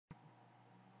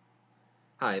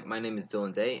Hi, my name is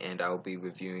Dillon and I will be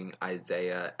reviewing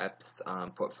Isaiah Epps'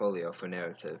 portfolio for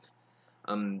narrative.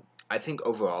 Um, I think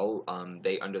overall,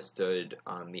 they understood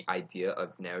the idea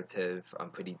of narrative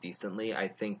pretty decently. I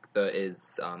think there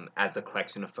is, as a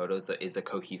collection of photos, there is a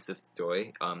cohesive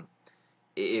story.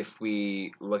 If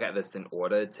we look at this in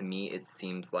order, to me, it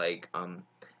seems like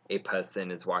a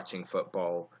person is watching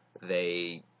football.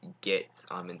 They get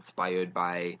inspired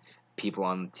by people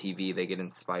on TV. They get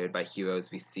inspired by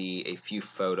heroes. We see a few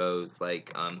photos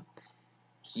like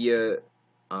here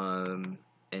um,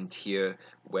 and here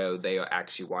where they are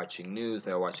actually watching news.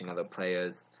 They're watching other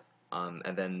players,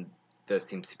 and then there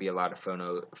seems to be a lot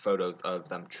of photos of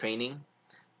them training,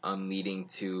 leading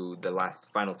to the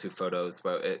final two photos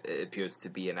where it appears to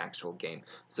be an actual game.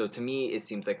 So to me, it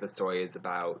seems like the story is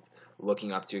about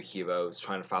looking up to your heroes,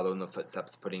 trying to follow in the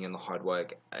footsteps, putting in the hard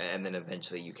work, and then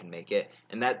eventually you can make it.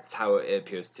 And that's how it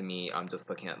appears to me. I'm just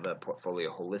looking at the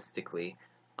portfolio holistically.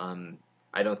 Um,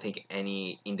 I don't think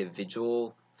any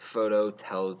individual photo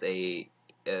tells a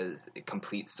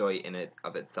complete story in it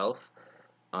of itself.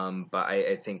 But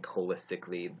I think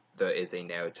holistically there is a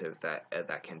narrative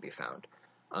that can be found.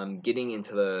 Getting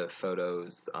into the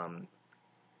photos,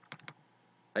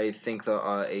 I think there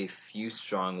are a few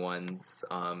strong ones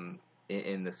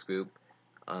in this group,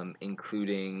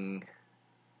 including,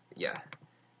 yeah,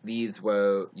 these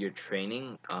were your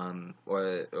training,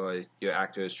 or your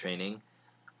actor is training.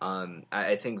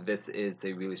 I think this is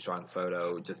a really strong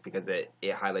photo just because it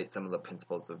highlights some of the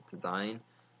principles of design.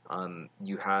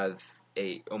 You have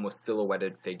a almost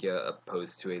silhouetted figure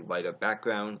opposed to a lighter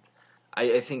background.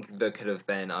 I think there could have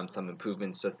been some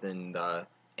improvements just in the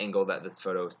angle that this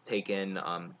photo was taken.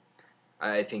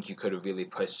 I think you could have really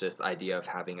pushed this idea of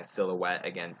having a silhouette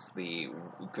against the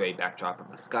gray backdrop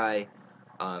of the sky,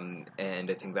 and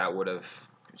I think that would have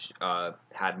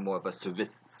had more of a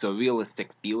surrealistic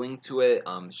feeling to it,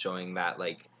 showing that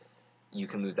like you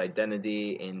can lose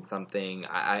identity in something.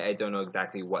 I don't know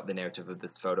exactly what the narrative of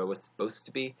this photo was supposed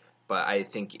to be, but I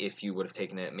think if you would have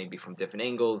taken it maybe from different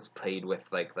angles, played with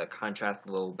like the contrast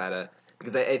a little better,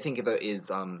 because I think there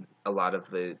is a lot of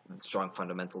the strong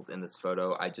fundamentals in this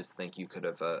photo. I just think you could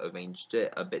have arranged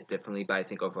it a bit differently, but I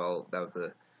think overall that was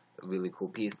a really cool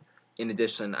piece. In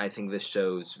addition, I think this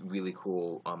shows really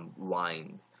cool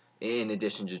lines. In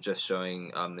addition to just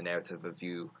showing the narrative of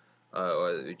you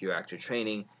or your actor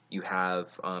training, you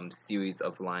have series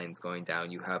of lines going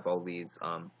down. You have all these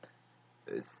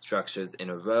structures in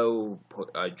a row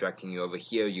directing you over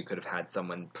here. You could have had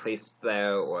someone placed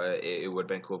there, or it would have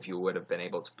been cool if you would have been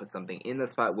able to put something in the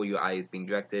spot where your eye is being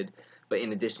directed. But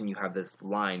in addition, you have this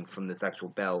line from this actual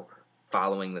bell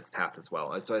following this path as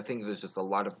well. So I think there's just a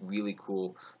lot of really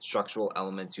cool structural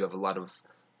elements. You have a lot of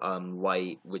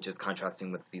light, which is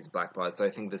contrasting with these black bars. So I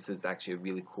think this is actually a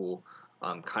really cool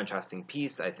contrasting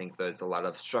piece. I think there's a lot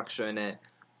of structure in it.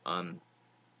 Um,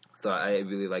 so I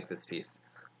really like this piece.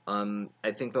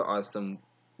 I think there are some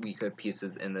weaker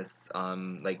pieces in this,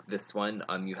 like this one.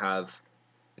 You have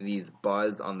these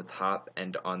bars on the top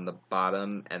and on the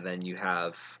bottom, and then you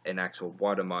have an actual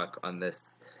watermark on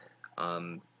this.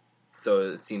 Um, so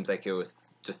it seems like it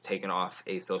was just taken off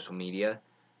a social media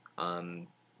um,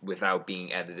 without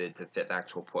being edited to fit the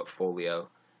actual portfolio.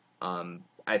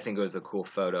 I think it was a cool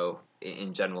photo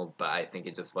in general, but I think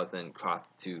it just wasn't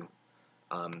cropped to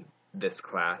um, this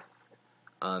class.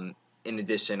 Um, in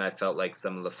addition, I felt like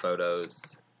some of the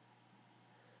photos,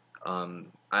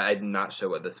 I'm not sure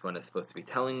what this one is supposed to be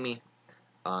telling me.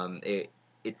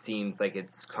 It seems like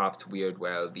it's cropped weird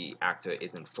where the actor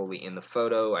isn't fully in the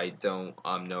photo. I don't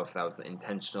know if that was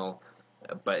intentional,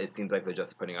 but it seems like they're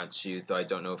just putting on shoes, so I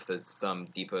don't know if there's some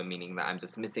deeper meaning that I'm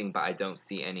just missing, but I don't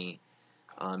see any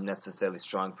necessarily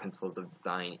strong principles of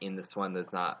design in this one.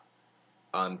 There's not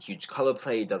huge color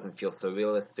play. It doesn't feel so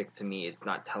realistic to me. It's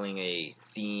not telling a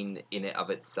scene in it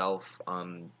of itself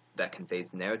that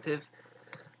conveys narrative.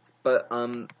 But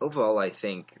overall, I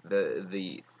think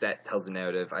the set tells a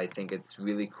narrative. I think it's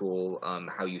really cool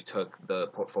how you took the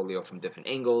portfolio from different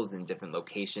angles and different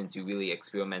locations. You really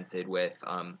experimented with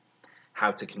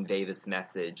how to convey this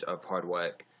message of hard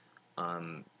work.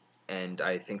 Um, and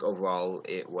I think overall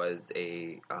it was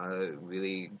a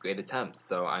really great attempt.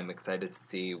 So I'm excited to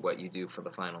see what you do for the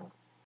final.